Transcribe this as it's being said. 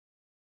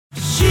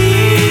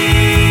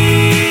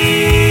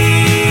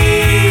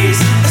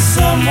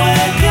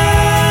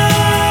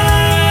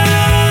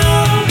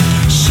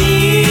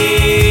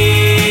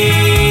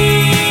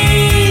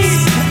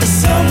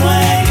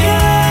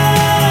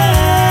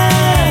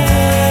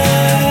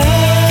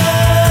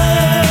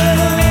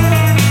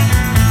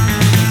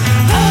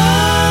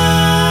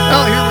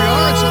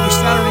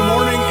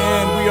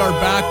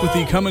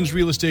Cummins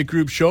Real Estate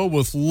Group show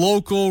with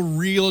local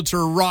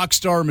realtor rock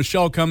star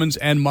Michele Cummins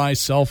and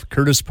myself,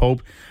 Curtis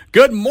Pope.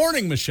 Good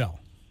morning, Michele.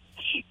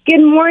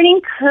 Good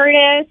morning,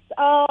 Curtis.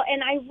 Oh,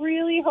 and I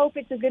really hope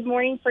it's a good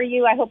morning for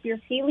you. I hope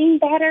you're feeling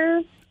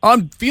better.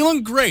 I'm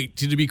feeling great,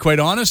 to be quite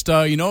honest.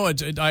 I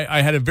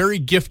had a very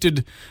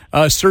gifted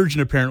surgeon,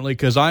 apparently,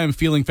 because I am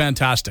feeling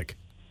fantastic.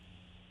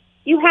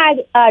 You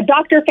had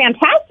Dr.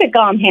 Fantastic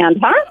on hand,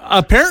 huh?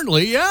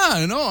 Apparently,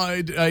 yeah. No,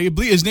 I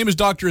believe his name is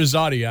Dr.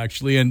 Azadi,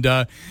 actually,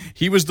 and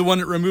he was the one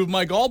that removed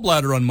my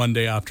gallbladder on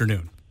Monday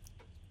afternoon.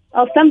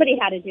 Oh, somebody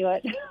had to do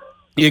it.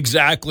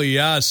 Exactly,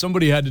 yeah.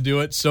 Somebody had to do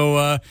it.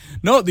 So,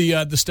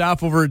 the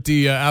staff over at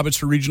the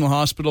Abbotsford Regional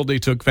Hospital, they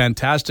took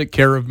fantastic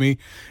care of me.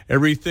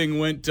 Everything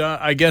went,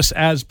 I guess,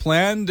 as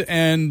planned.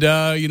 And,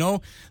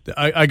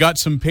 I got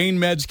some pain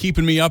meds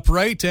keeping me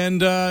upright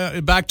and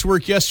back to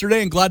work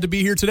yesterday and glad to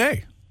be here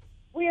today.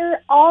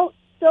 We're all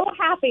so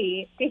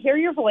happy to hear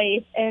your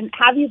voice and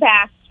have you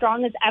back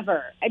strong as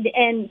ever.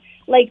 And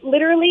like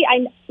literally,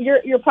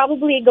 you're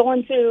probably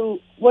going through,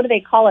 what do they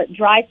call it,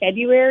 dry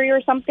February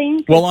or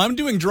something? Well, I'm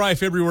doing dry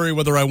February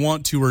whether I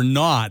want to or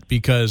not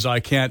because I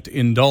can't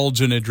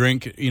indulge in a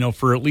drink,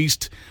 for at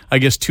least, I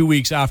guess, 2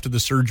 weeks after the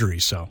surgery.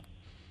 So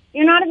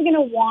you're not even going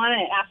to want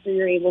it after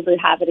you're able to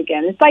have it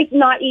again. It's like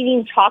not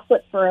eating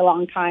chocolate for a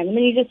long time, and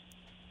then you just.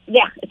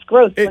 Yeah, it's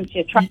gross once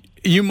you try.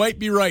 You might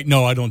be right.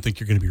 No, I don't think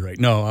you're going to be right.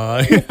 No,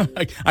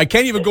 I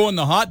can't even go in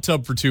the hot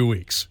tub for 2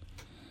 weeks.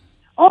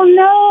 Oh,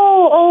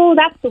 no. Oh,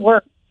 that's the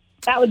worst.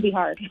 That would be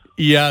hard.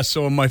 Yeah,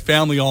 so my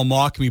family all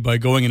mock me by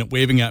going and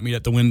waving at me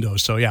at the window.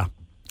 So, yeah.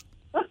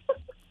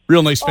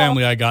 Real nice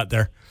family I got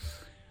there.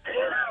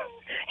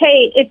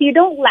 Hey, if you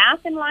don't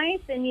laugh in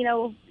life, then,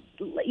 you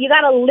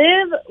got to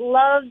live,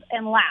 love,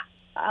 and laugh.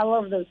 I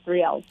love those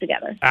 3 L's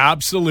together.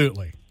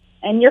 Absolutely.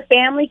 And your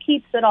family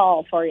keeps it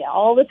all for you,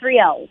 all the 3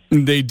 L's.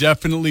 They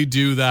definitely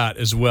do that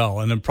as well.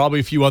 And then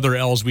probably a few other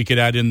L's we could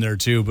add in there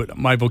too, but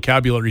my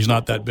vocabulary is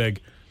not that big.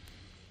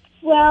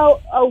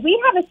 Well, we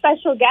have a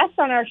special guest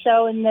on our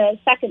show in the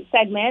second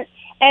segment,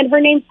 and her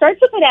name starts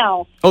with an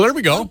L. Oh, there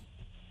we go.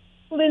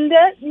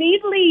 Linda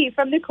Needley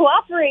from the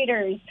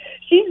Cooperators.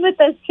 She's with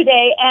us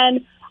today,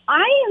 and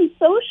I am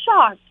so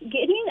shocked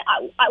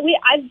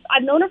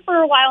I've known her for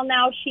a while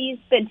now. She's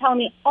been telling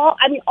me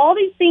all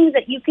these things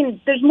that you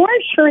can, there's more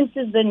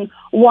insurances than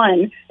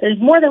one. There's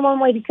more than one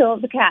way to kill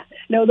the cat.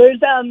 No, there's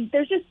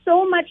just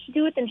so much to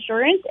do with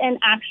insurance and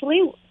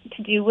actually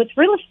to do with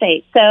real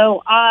estate.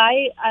 So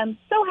I am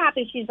so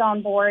happy she's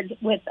on board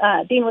with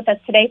being with us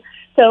today.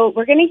 So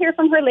we're going to hear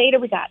from her later.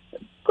 We got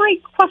some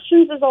great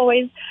questions as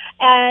always.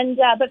 And,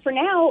 but for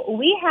now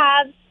we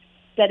have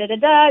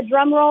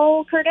drum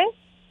roll, Curtis.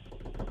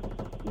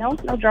 No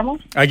drum roll?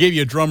 I gave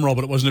you a drum roll,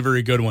 but it wasn't a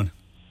very good one.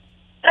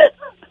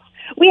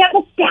 We have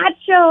a stat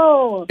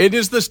show. It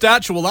is the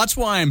stat show. Well, that's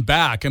why I'm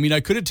back. I mean,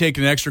 I could have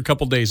taken an extra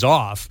couple days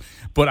off,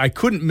 but I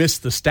couldn't miss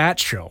the stat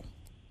show.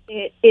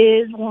 It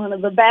is one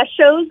of the best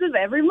shows of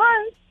every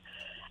month.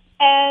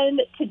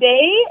 And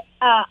today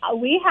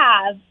we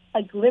have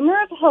a glimmer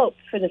of hope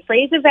for the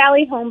Fraser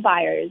Valley home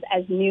buyers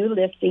as new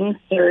listings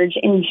surge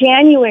in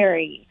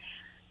January.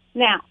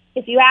 Now,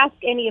 if you ask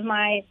any of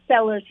my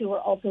sellers who are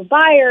also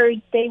buyers,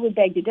 they would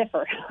beg to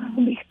differ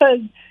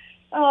because,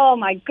 oh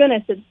my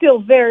goodness, it's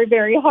still very,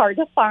 very hard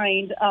to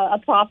find a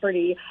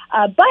property.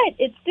 But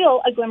it's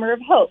still a glimmer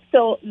of hope.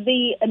 So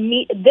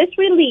this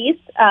release,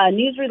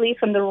 news release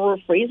from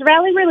the Fraser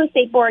Valley Real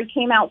Estate Board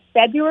came out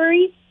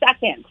February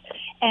 2nd.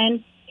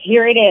 And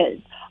here it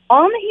is.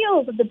 On the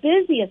heels of the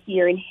busiest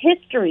year in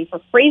history for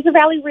Fraser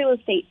Valley real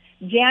estate,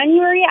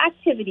 January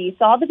activity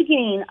saw the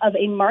beginning of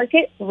a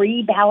market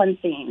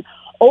rebalancing.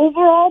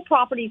 Overall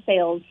property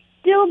sales,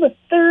 still the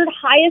third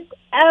highest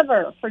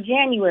ever for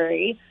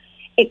January.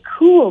 It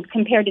cooled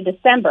compared to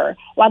December,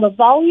 while the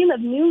volume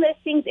of new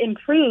listings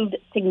improved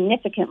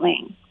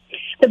significantly.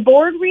 The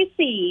board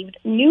received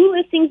new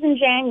listings in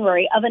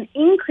January of an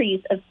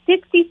increase of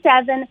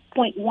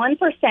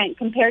 67.1%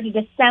 compared to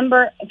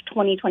December of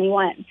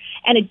 2021,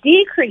 and a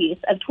decrease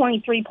of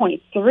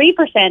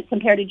 23.3%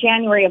 compared to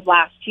January of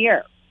last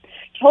year.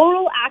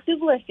 Total active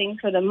listings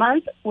for the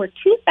month were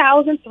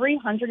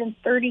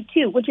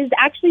 2,332, which is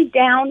actually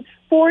down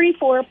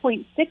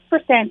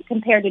 44.6%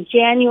 compared to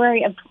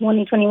January of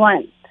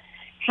 2021.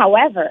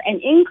 However, an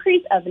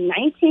increase of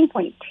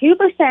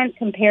 19.2%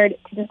 compared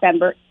to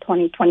December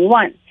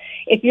 2021.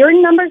 If you're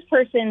a numbers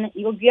person,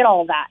 you'll get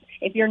all that.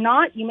 If you're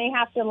not, you may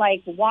have to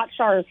watch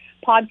our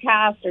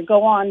podcast or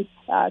go on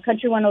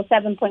Country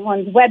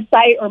 107.1's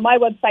website or my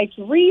website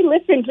to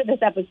re-listen to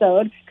this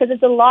episode because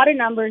it's a lot of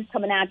numbers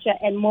coming at you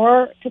and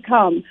more to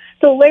come.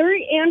 So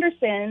Larry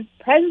Anderson,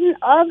 president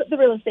of the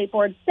Real Estate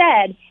Board,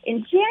 said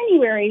in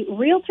January,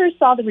 realtors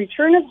saw the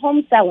return of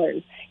home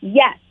sellers.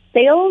 Yes,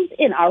 sales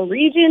in our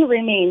region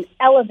remain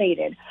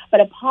elevated, but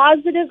a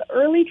positive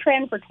early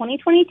trend for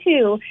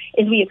 2022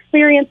 is we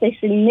experience a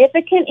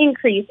significant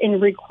increase in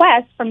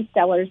requests from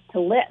sellers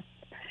to list.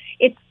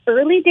 It's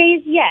early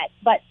days yet,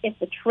 But if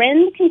the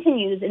trend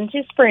continues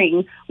into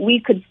spring, we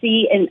could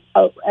see an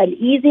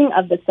easing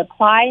of the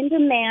supply and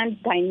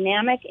demand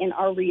dynamic in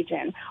our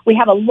region. We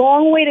have a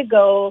long way to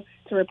go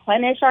to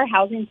replenish our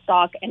housing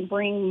stock and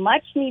bring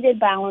much-needed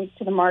balance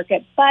to the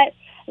market, but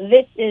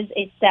this is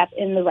a step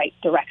in the right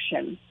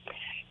direction.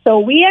 So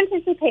we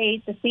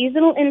anticipate the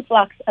seasonal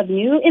influx of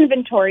new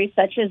inventory,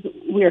 such as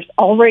we're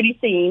already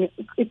seeing,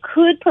 it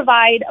could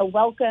provide a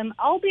welcome,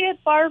 albeit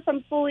far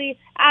from fully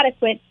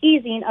adequate,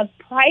 easing of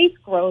price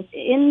growth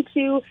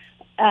into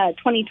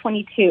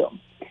 2022.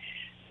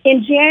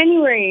 In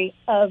January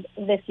of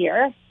this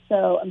year,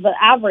 so the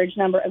average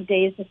number of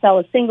days to sell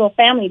a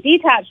single-family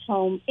detached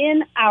home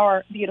in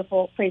our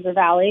beautiful Fraser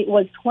Valley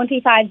was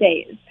 25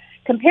 days,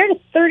 compared to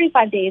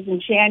 35 days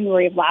in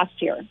January of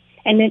last year.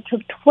 And it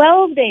took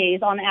 12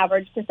 days on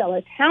average to sell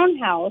a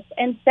townhouse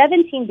and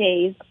 17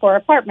 days for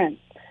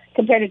apartments,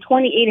 compared to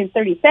 28 and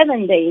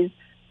 37 days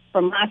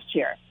from last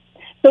year.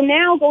 So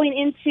now going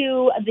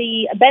into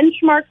the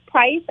benchmark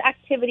price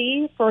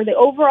activity for the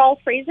overall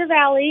Fraser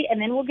Valley,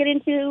 and then we'll get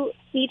into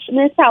each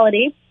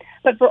municipality.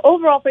 But for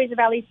overall Fraser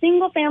Valley,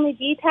 single-family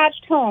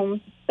detached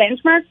homes,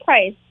 benchmark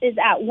price is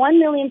at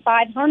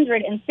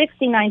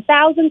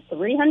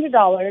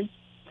 $1,569,300.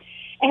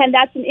 And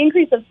that's an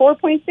increase of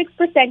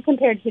 4.6%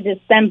 compared to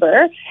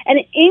December, and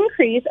an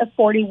increase of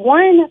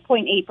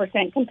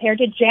 41.8% compared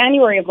to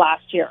January of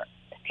last year.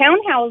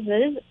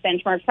 Townhouses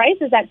benchmark price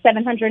is at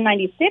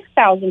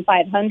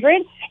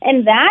 $796,500,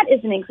 and that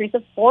is an increase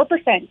of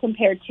 4%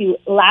 compared to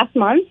last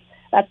month,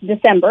 that's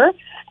December,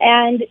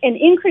 and an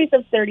increase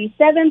of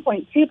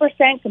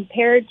 37.2%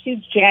 compared to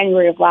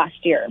January of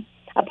last year.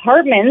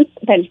 Apartments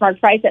benchmark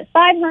price at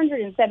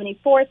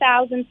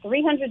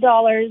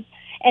 $574,300,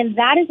 and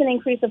that is an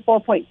increase of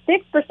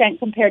 4.6%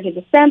 compared to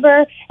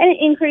December, and an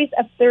increase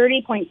of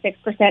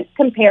 30.6%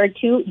 compared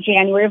to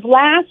January of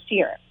last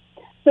year.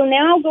 So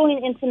now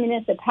going into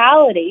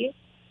municipality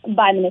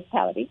by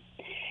municipality.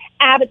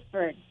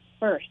 Abbotsford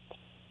first.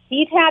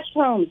 Detached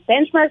homes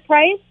benchmark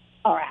price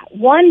are at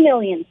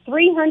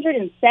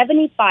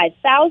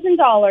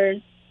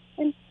 $1,375,000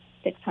 and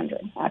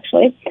 $600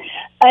 actually,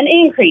 an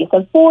increase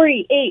of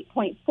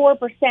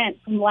 48.4%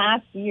 from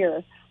last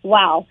year.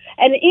 Wow.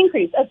 And an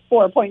increase of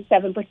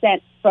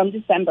 4.7% from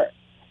December.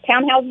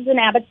 Townhouses in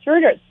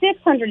Abbotsford are at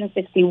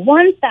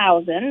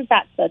 $661,000.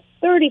 That's a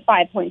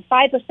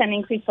 35.5%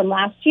 increase from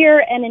last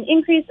year and an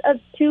increase of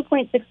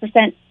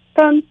 2.6%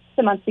 from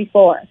the month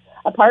before.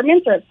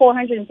 Apartments are at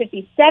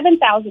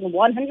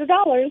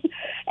 $457,100,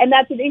 and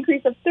that's an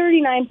increase of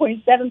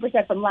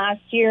 39.7% from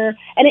last year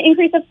and an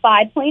increase of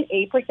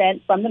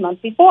 5.8% from the month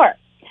before.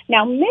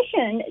 Now,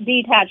 Mission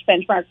detached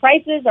benchmark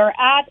prices are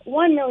at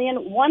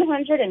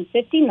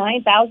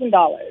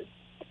 $1,159,000.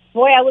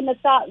 Boy, I wouldn't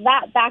have thought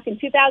that back in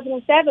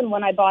 2007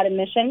 when I bought a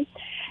Mission.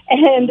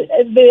 And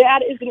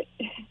that is,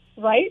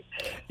 right?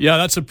 Yeah,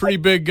 that's a pretty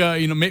big,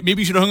 maybe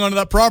you should have hung on to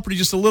that property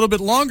just a little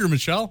bit longer,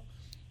 Michele.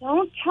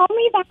 Don't tell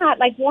me that.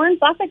 Like Warren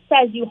Buffett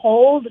says, you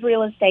hold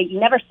real estate, you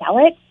never sell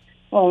it.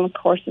 Well, of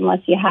course, unless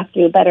you have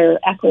to better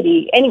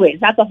equity. Anyways,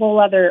 that's a whole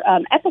other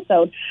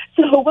episode.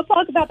 So we'll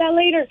talk about that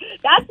later.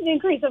 That's an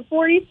increase of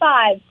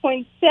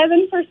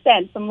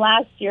 45.7% from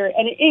last year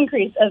and an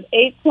increase of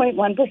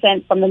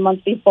 8.1% from the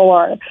month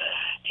before.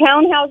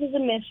 Townhouses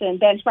in Mission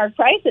benchmark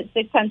price at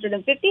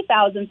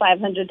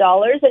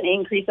 $650,500, an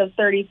increase of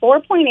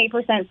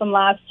 34.8% from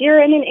last year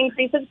and an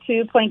increase of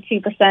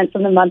 2.2%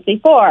 from the month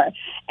before.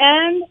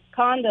 And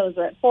condos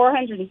are at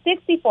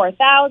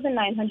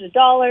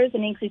 $464,900,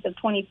 an increase of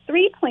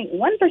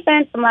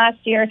 23.1% from last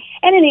year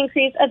and an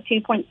increase of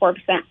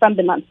 2.4% from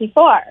the month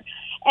before.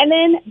 And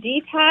then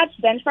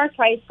detached benchmark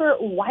price for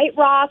White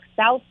Rock,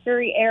 South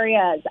Surrey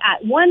areas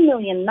at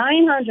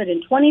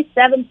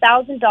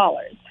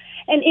 $1,927,000.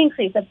 An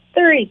increase of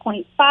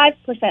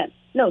 30.5%.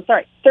 No,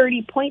 sorry,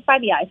 30.5.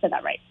 Yeah, I said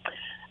that right.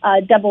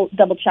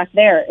 Double check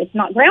there. It's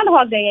not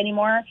Groundhog Day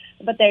anymore,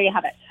 but there you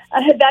have it.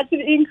 That's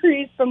an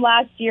increase from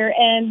last year,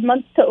 and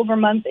month to over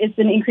month, it's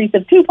an increase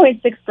of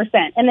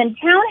 2.6%. And then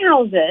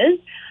townhouses,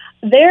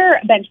 their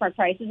benchmark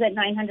price is at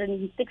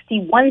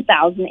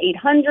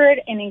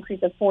 $961,800, an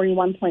increase of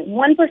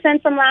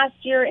 41.1% from last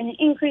year, and an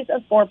increase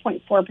of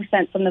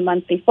 4.4% from the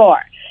month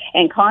before.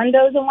 And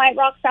condos in White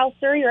Rock, South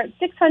Surrey are at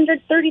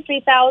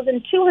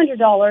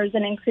 $633,200,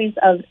 an increase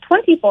of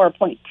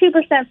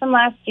 24.2% from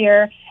last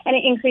year, and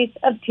an increase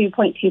of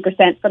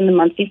 2.2% from the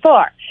month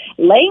before.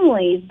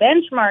 Langley's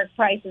benchmark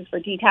prices for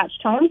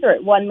detached homes are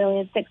at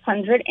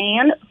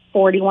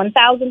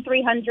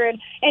 $1,641,300,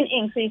 an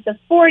increase of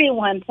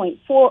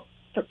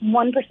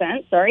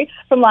 41.1%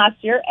 from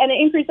last year, and an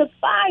increase of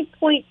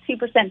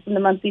 5.2% from the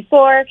month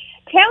before.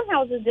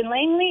 Townhouses in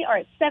Langley are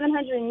at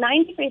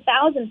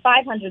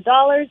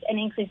 $793,500, an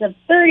increase of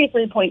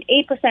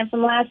 33.8%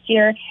 from last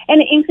year,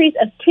 and an increase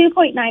of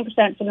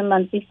 2.9% from the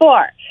month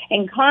before.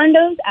 And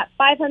condos at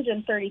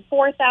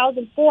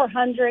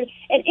 $534,400,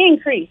 an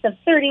increase of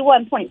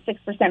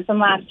 31.6% from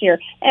last year,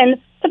 and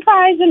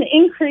surprise, an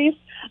increase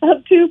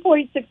of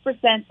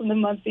 2.6% from the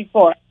month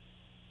before.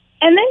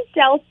 And then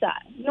Delta,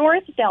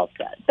 North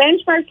Delta,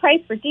 benchmark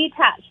price for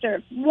detached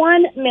are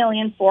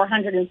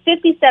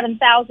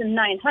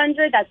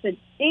 $1,457,900. That's an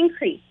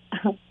increase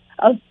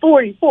of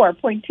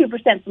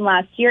 44.2% from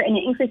last year and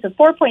an increase of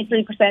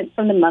 4.3%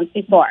 from the month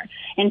before.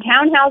 And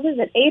townhouses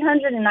at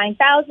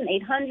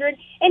 $809,800,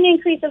 an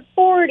increase of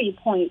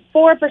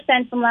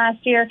 40.4% from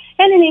last year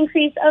and an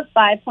increase of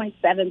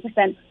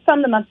 5.7%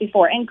 from the month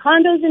before. And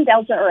condos in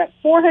Delta are at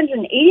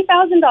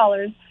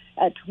 $480,000,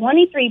 a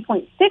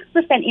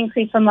 23.6%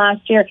 increase from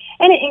last year,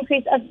 and an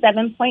increase of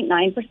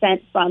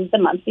 7.9% from the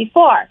month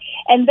before.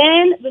 And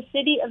then the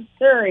city of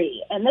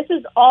Surrey, and this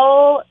is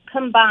all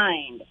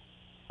combined,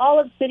 all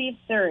of city of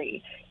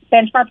Surrey.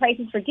 Benchmark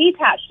prices for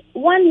detached,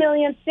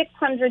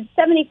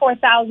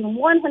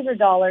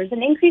 $1,674,100,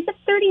 an increase of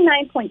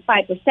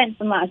 39.5%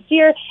 from last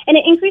year, and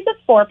an increase of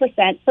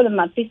 4% for the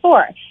month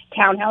before.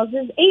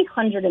 Townhouses,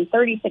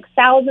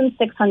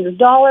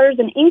 $836,600,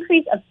 an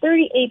increase of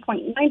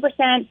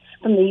 38.9%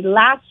 from the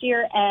last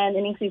year, and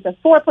an increase of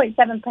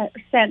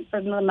 4.7%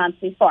 from the month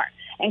before.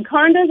 And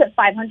condos at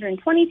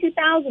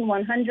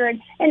 $522,100,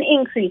 an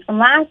increase from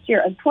last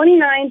year of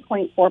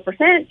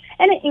 29.4%, and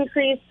an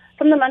increase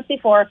from the month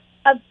before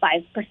of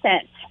 5%.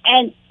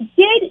 And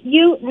did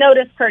you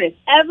notice, Curtis,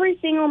 every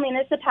single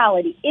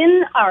municipality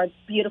in our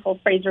beautiful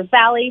Fraser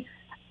Valley,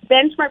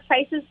 benchmark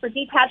prices for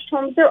detached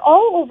homes, they're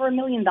all over $1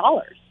 million.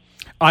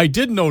 I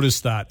did notice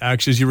that,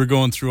 actually, as you were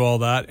going through all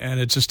that, and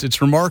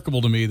it's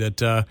remarkable to me that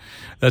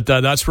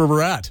that's where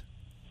we're at.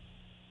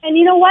 And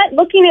you know what?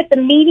 Looking at the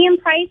median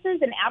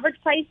prices and average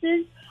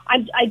prices,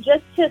 I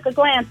just took a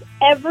glance.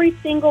 Every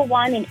single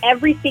one in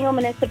every single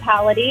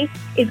municipality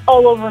is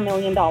all over $1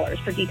 million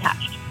for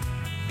detached.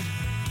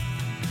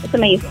 It's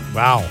amazing.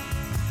 Wow.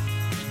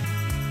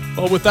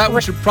 Well, with that,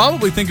 we should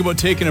probably think about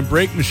taking a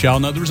break, Michele.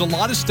 Now, there's a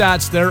lot of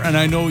stats there, and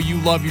I know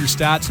you love your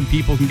stats, and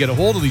people can get a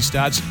hold of these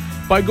stats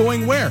by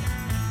going where?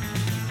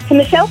 To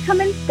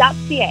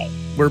michellecummins.ca.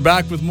 We're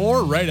back with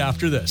more right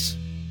after this.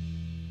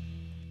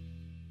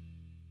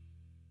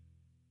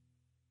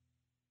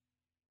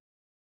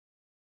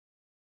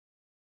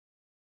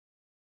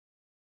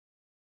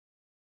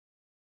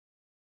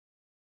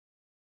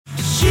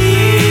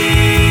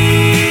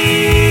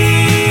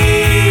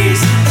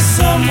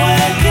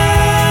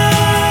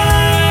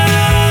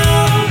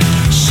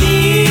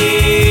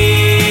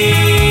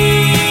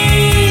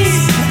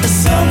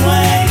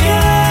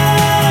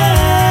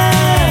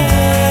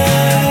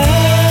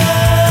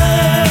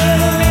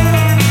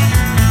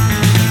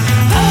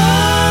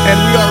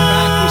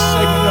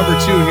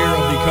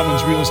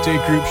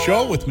 Group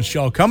show with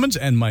Michele Cummins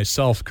and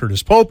myself,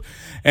 Curtis Pope.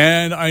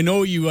 And I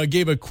know you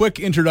gave a quick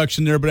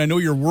introduction there, but I know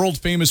you're world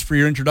famous for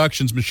your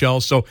introductions,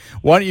 Michele. So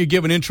why don't you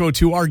give an intro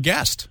to our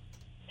guest?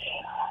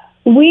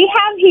 We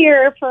have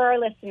here for our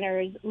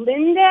listeners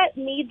Linda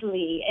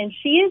Meadley, and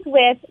she is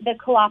with the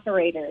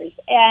Cooperators,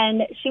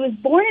 and she was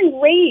born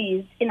and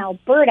raised in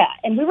Alberta.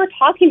 And we were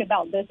talking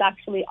about this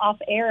actually off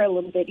air a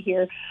little bit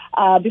here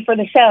before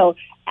the show.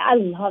 I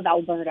love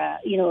Alberta.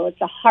 You know,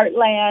 it's a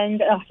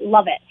heartland.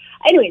 Love it.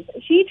 Anyways,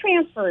 she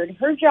transferred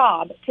her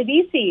job to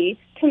BC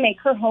to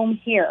make her home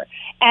here.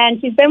 And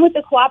she's been with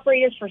the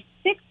Cooperators for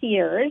 6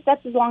 years.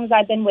 That's as long as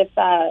I've been with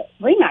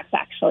Remax,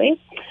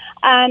 actually.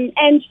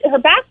 And her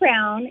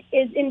background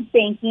is in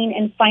banking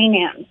and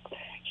finance.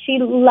 She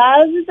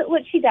loves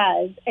what she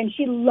does, and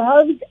she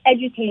loves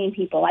educating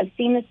people. I've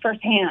seen this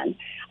firsthand.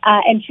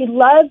 And she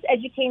loves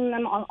educating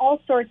them on all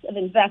sorts of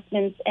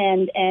investments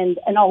and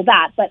all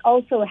that, but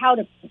also how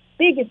the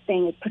biggest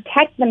thing is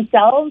protect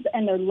themselves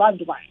and their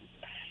loved ones.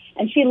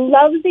 And she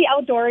loves the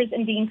outdoors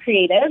and being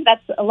creative.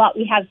 That's a lot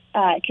we have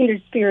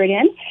kindred spirit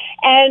in.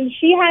 And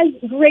she has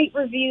great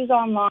reviews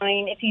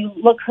online if you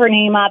look her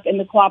name up in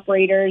the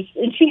Cooperators.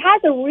 And she has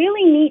a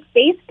really neat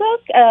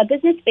Facebook,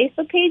 business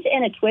Facebook page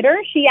and a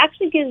Twitter. She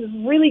actually gives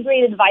really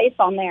great advice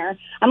on there.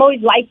 I'm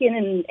always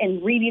liking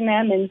and reading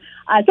them. And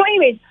so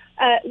anyways,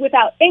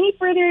 without any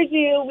further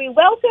ado, we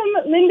welcome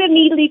Linda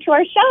Meadley to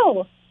our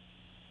show.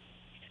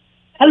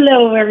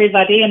 Hello,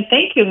 everybody, and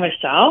thank you,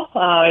 Michele.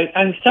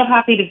 I'm so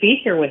happy to be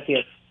here with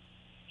you.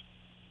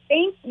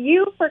 Thank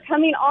you for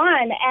coming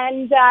on.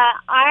 And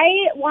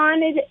I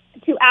wanted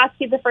to ask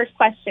you the first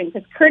question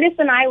because Curtis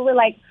and I were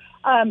like,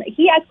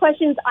 he has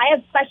questions, I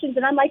have questions,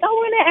 and I'm like, I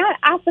want to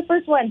ask the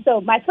first one.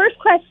 So my first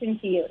question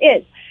to you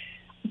is,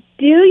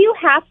 do you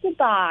have to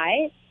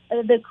buy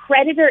the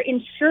creditor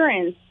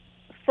insurance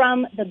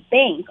from the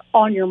bank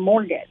on your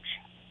mortgage?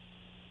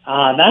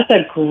 That's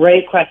a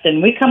great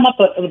question. We come up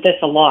with this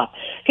a lot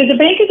because the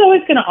bank is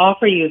always going to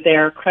offer you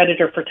their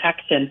creditor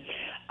protection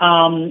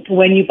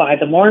when you buy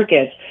the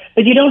mortgage,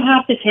 but you don't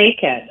have to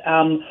take it.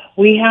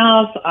 We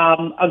have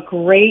a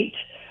great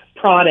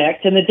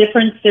product, and the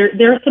difference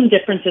there are some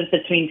differences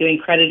between doing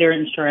creditor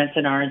insurance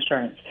and our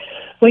insurance.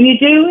 When you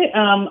do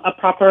a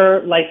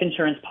proper life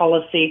insurance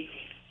policy,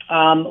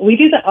 we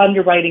do the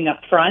underwriting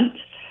up front.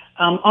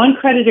 On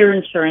creditor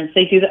insurance,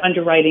 they do the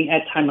underwriting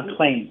at time of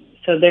claim.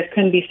 So there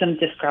can be some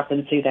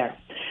discrepancy there.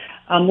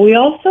 We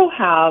also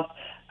have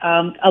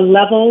a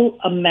level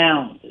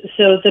amount.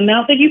 So the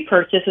amount that you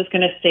purchase is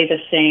going to stay the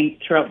same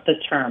throughout the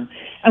term.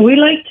 And we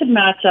like to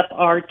match up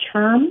our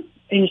term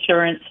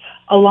insurance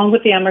along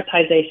with the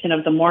amortization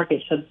of the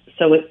mortgage.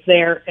 So it's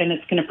there and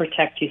it's going to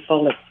protect you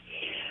fully.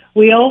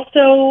 We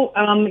also,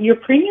 your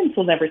premiums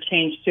will never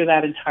change through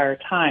that entire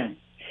time.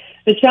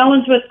 The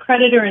challenge with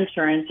creditor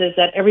insurance is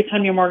that every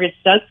time your mortgage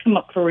does come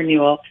up for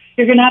renewal,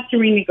 you're going to have to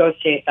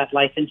renegotiate that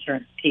life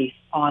insurance piece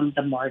on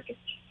the mortgage.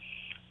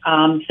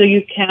 So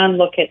you can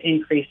look at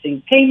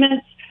increasing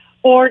payments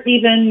or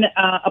even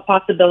a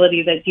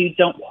possibility that you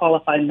don't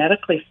qualify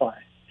medically for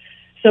it.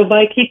 So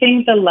by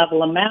keeping the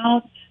level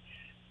amount,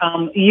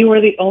 you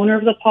are the owner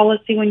of the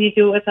policy when you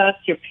do it with us.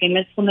 Your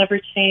payments will never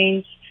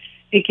change.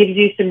 It gives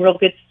you some real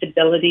good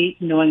stability,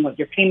 knowing what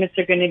your payments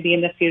are going to be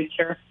in the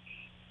future.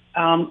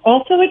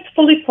 Also, it's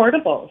fully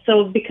portable.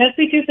 So because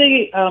we do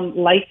the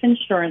life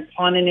insurance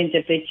on an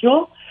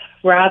individual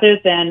rather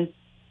than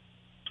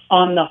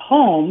on the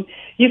home,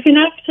 you can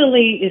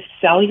actually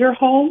sell your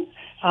home.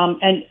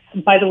 And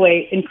by the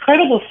way,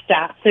 incredible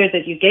stats there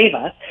that you gave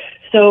us.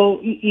 So,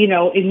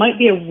 it might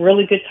be a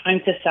really good time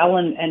to sell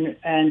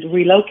and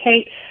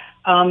relocate.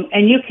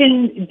 And you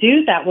can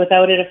do that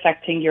without it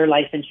affecting your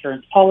life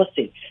insurance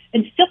policy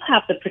and still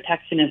have the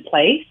protection in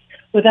place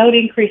without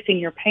increasing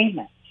your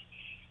payments.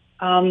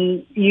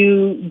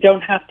 You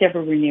don't have to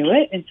ever renew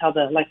it until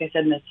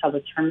until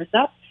the term is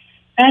up.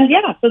 And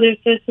so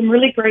there's some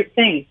really great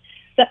things.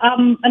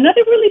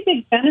 Another really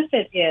big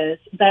benefit is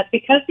that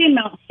because the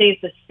amount stays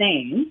the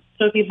same,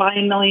 so if you buy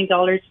 $1 million,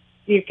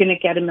 you're going to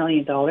get $1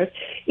 million,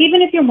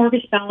 even if your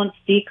mortgage balance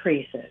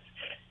decreases.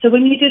 So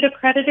when you do the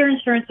creditor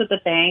insurance with the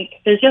bank,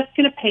 they're just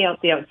going to pay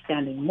out the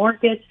outstanding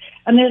mortgage,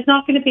 and there's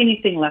not going to be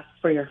anything left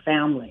for your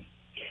family.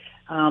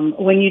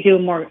 When you do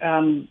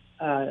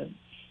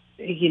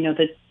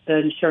the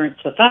insurance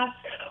with us,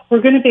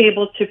 we're going to be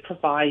able to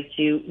provide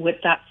you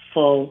with that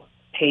full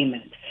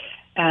payment.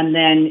 And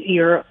then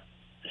your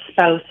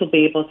spouse will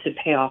be able to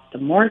pay off the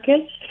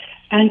mortgage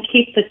and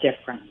keep the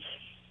difference.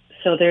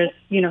 So there's,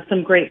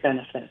 some great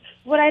benefits.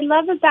 What I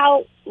love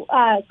about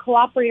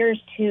Cooperators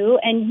too,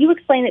 and you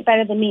explain it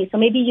better than me, so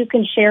maybe you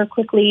can share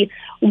quickly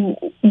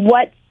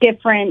what's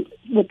different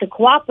with the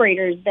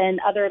Cooperators than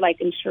other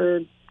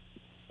insurance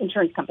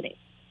companies.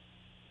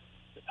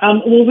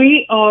 Well,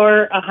 we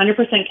are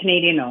 100%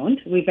 Canadian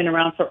owned. We've been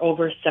around for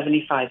over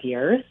 75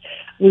 years.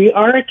 We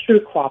are a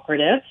true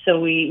cooperative, so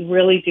we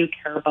really do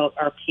care about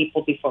our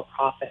people before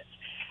profit.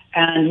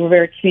 And we're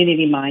very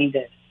community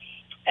minded.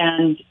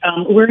 And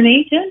we're an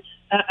agent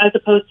as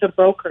opposed to a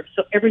broker,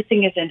 so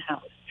everything is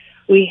in-house.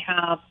 We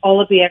have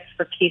all of the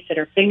expertise at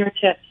our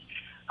fingertips.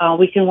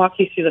 We can walk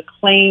you through the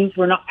claims.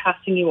 We're not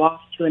passing you off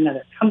to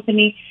another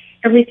company.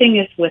 Everything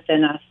is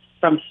within us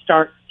from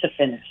start to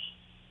finish.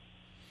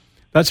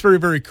 That's very,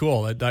 very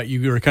cool that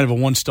you are kind of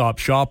a one-stop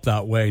shop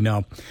that way.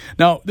 Now,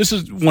 this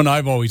is one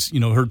I've always,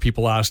 heard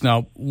people ask.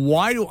 Now,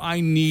 why do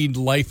I need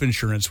life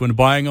insurance when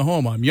buying a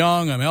home? I'm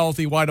young, I'm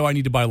healthy. Why do I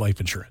need to buy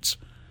life insurance?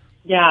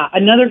 Yeah,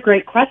 another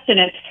great question,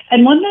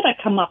 and one that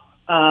I come up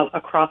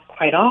across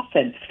quite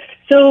often.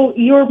 So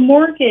your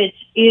mortgage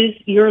is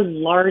your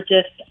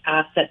largest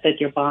asset that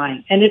you're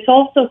buying, and it's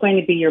also going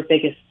to be your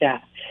biggest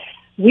debt.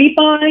 We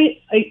buy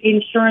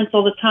insurance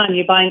all the time.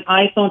 You buy an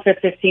iPhone for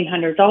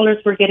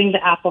 $1,500, we're getting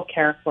the Apple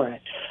Care for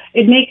it.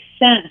 It makes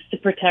sense to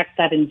protect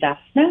that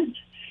investment.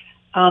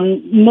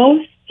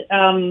 Most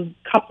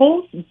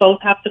couples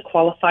both have to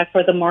qualify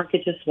for the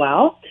mortgage as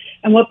well.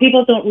 And what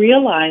people don't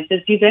realize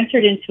is you've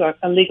entered into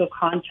a legal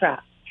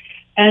contract.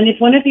 And if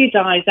one of you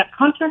dies, that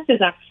contract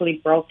is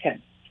actually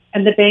broken.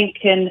 And the bank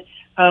can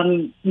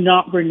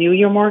not renew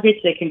your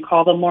mortgage. They can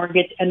call the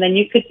mortgage. And then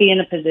you could be in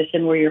a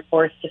position where you're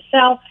forced to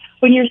sell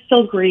when you're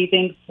still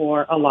grieving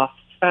for a lost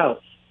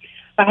spouse.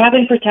 By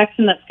having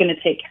protection that's going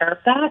to take care of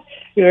that,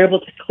 you're able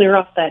to clear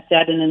off that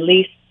debt and at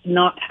least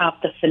not have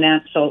the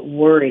financial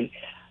worry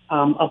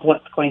of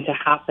what's going to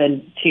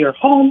happen to your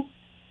home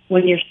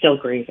when you're still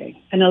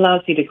grieving, and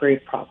allows you to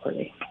grieve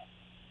properly.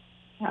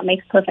 That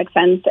makes perfect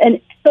sense. And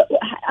so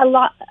a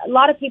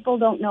lot of people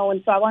don't know,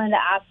 and so I wanted to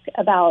ask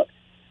about,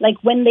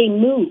 when they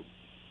move,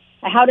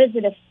 how does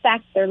it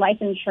affect their life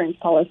insurance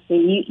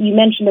policy? You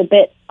mentioned a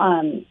bit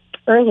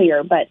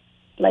earlier, but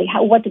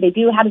what do they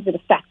do? How does it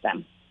affect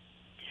them?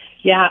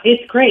 Yeah,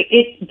 it's great.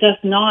 It does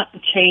not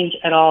change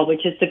at all,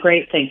 which is the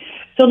great thing.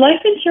 So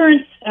life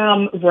insurance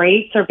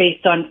rates are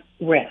based on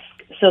risk.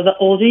 So the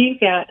older you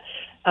get,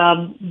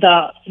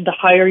 the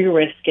higher your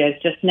risk is,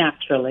 just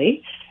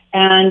naturally,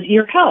 and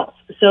your health.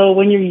 So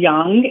when you're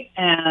young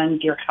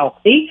and you're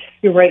healthy,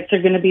 your rates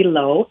are going to be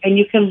low, and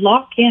you can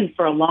lock in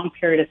for a long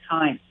period of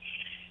time.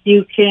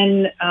 You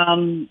can,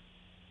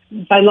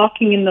 by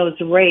locking in those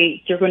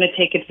rates, you're going to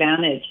take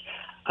advantage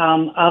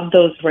of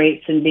those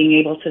rates and being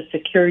able to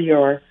secure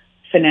your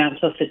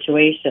financial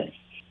situation.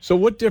 So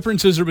what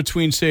difference is there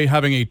between, say,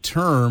 having a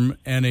term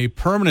and a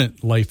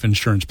permanent life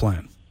insurance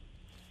plan?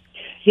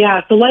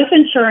 Yeah, so life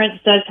insurance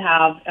does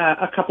have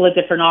a couple of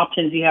different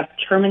options. You have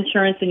term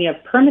insurance and you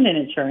have permanent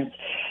insurance.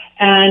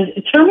 And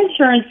term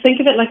insurance, think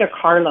of it like a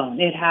car loan.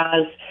 It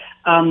has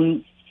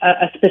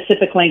a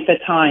specific length of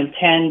time,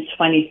 10,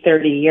 20,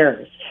 30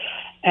 years.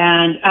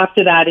 And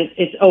after that,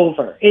 it's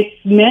over. It's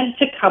meant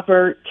to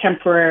cover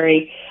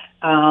temporary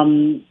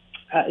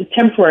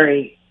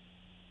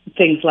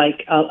things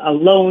like a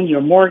loan,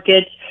 your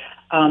mortgage,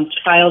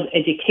 child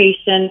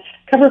education,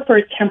 cover for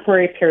a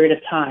temporary period of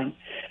time.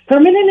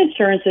 Permanent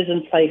insurance is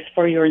in place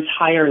for your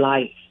entire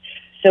life.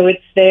 So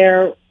it's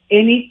there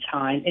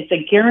anytime. It's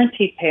a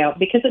guaranteed payout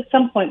because at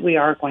some point we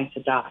are going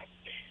to die.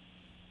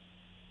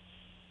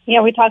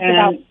 Yeah, we talked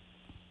about a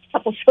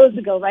couple shows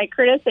ago, right,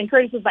 Curtis? And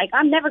Curtis was like,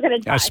 I'm never going to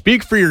die.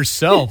 Speak for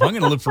yourself. I'm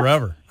going to live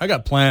forever. I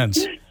got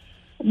plans.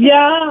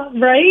 Yeah,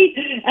 right.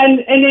 And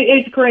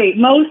it's great.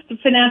 Most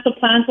financial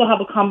plans will have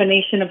a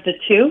combination of the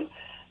two.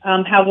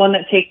 Have one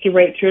that takes you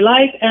right through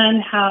life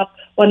and have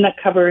one that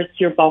covers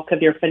your bulk of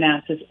your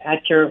finances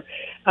at your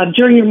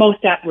during your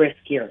most at-risk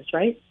years,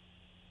 right?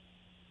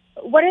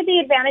 What are the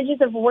advantages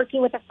of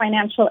working with a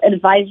financial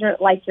advisor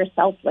like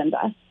yourself,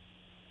 Linda?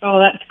 Oh,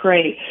 that's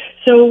great.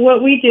 So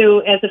what we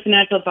do as a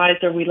financial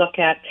advisor, we look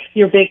at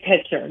your big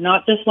picture,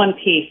 not just one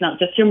piece, not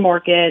just your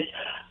mortgage.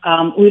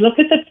 We look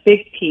at the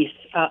big piece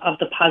of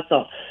the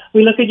puzzle.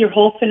 We look at your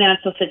whole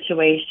financial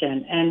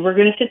situation, and we're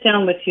going to sit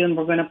down with you and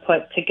we're going to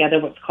put together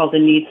what's called a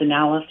needs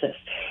analysis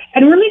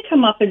and really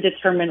come up and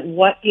determine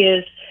what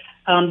is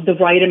the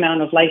right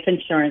amount of life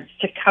insurance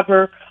to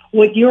cover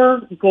what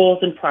your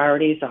goals and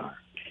priorities are.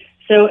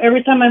 So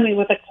every time I meet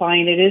with a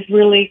client, it is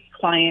really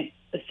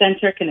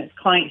client-centric and it's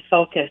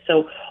client-focused.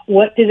 So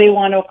what do they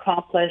want to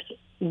accomplish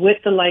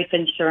with the life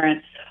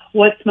insurance?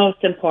 What's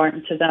most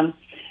important to them?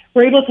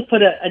 We're able to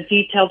put a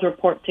detailed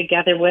report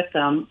together with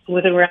them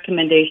with a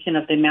recommendation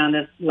of the amount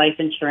of life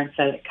insurance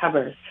that it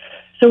covers.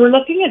 So we're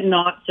looking at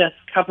not just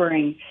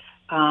covering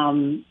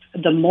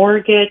the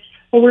mortgage,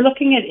 but we're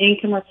looking at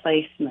income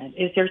replacement.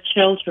 Is there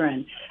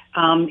children?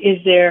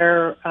 Is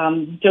there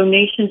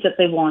donations that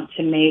they want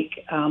to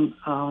make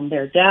on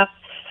their death?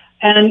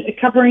 And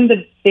covering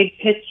the big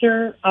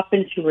picture up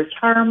into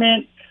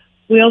retirement.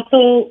 We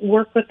also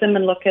work with them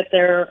and look at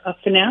their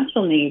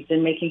financial needs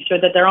and making sure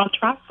that they're on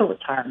track for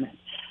retirement.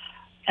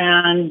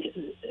 And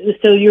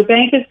so your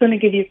bank is going to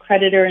give you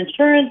creditor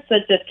insurance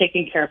that's just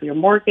taking care of your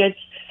mortgage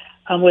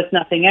with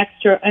nothing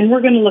extra. And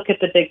we're going to look at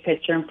the big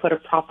picture and put a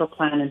proper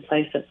plan in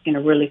place that's going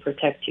to really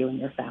protect you and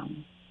your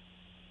family.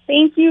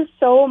 Thank you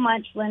so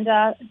much,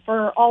 Linda,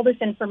 for all this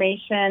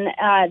information.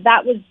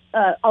 That was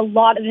a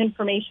lot of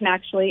information,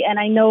 actually. And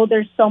I know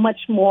there's so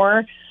much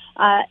more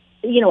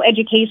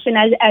education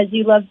as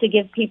you love to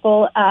give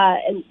people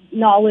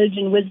knowledge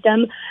and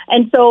wisdom.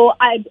 And so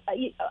I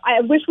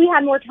wish we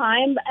had more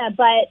time,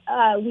 but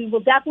we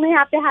will definitely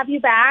have to have you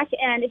back.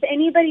 And if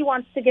anybody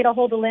wants to get a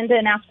hold of Linda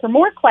and ask her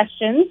more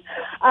questions,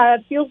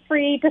 feel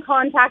free to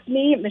contact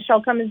me at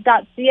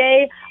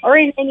michellecummins.ca or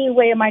in any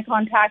way of my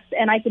contacts,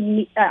 and I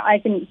can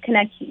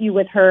connect you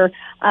with her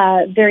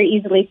very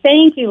easily.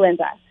 Thank you,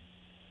 Linda.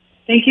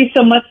 Thank you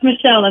so much,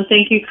 Michelle, and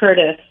thank you,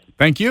 Curtis.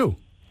 Thank you.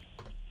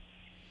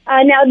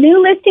 Now,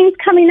 new listings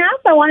coming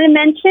up. I want to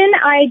mention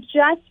I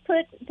just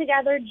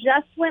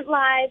went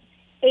live,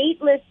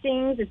 8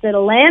 listings. It's at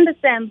a land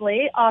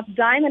assembly off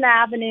Diamond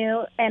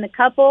Avenue and a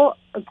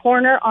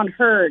corner on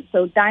Hurd,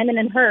 so Diamond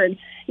and Hurd.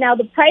 Now,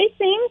 the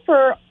pricing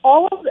for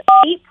all of the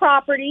 8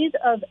 properties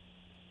of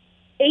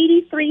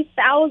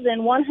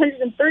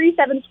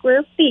 83,137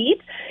 square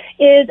feet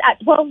is at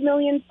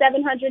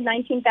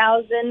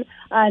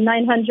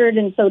 $12,719,900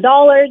 and so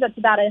dollars. That's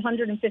about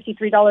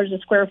 $153 a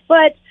square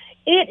foot.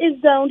 It is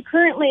zoned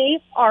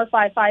currently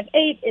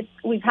R558.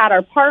 We've had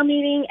our PAR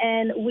meeting,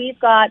 and we've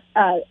got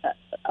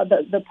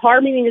the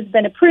PAR meeting has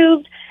been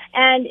approved,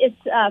 and it's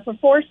for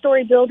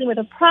 4-story building with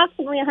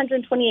approximately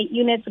 128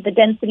 units with a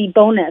density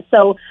bonus.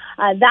 So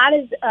that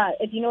is,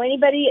 if you know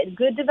anybody, a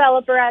good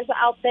developer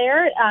out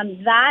there,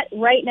 that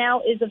right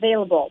now is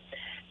available.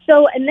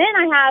 So, and then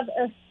I have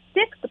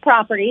 6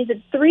 properties.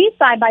 It's 3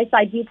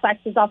 side-by-side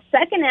duplexes off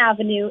 2nd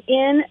Avenue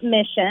in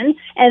Mission,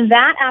 and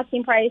that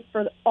asking price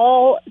for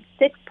all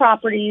 6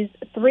 properties,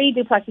 3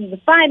 duplexes, is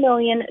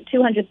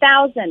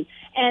 $5,200,000.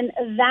 And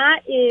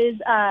that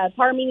is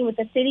PAR meeting with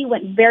the city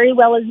went very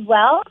well as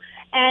well.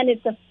 And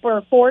it's for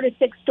a 4 to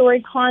 6-story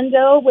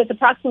condo with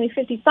approximately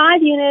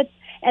 55 units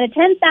and a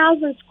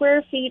 10,000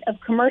 square feet of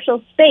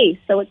commercial space.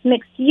 So it's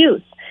mixed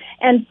use.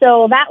 And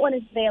so that one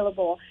is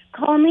available.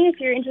 Call me if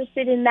you're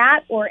interested in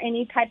that or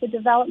any type of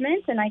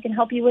development, and I can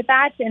help you with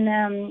that.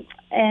 And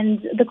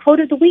the quote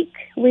of the week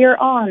we are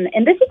on.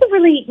 And this is a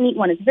really neat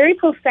one. It's very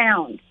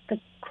profound, the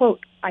quote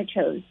I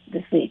chose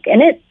this week.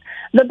 And it's,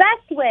 the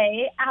best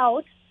way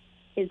out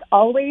is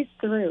always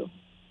through.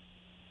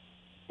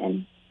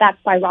 And that's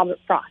by Robert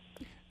Frost.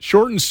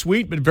 Short and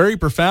sweet, but very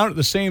profound at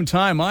the same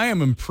time. I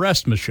am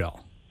impressed,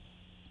 Michelle.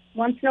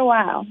 Once in a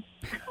while.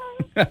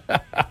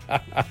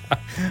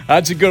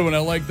 That's a good one. I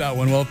like that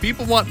one. Well, if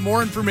people want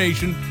more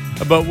information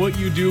about what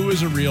you do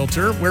as a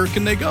realtor, where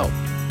can they go?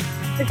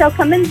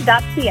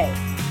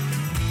 MichelleCummins.ca.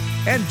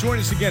 And join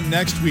us again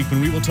next week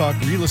when we will talk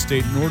real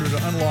estate in order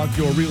to unlock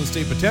your real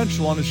estate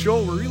potential on a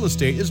show where real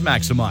estate is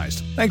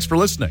maximized. Thanks for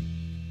listening.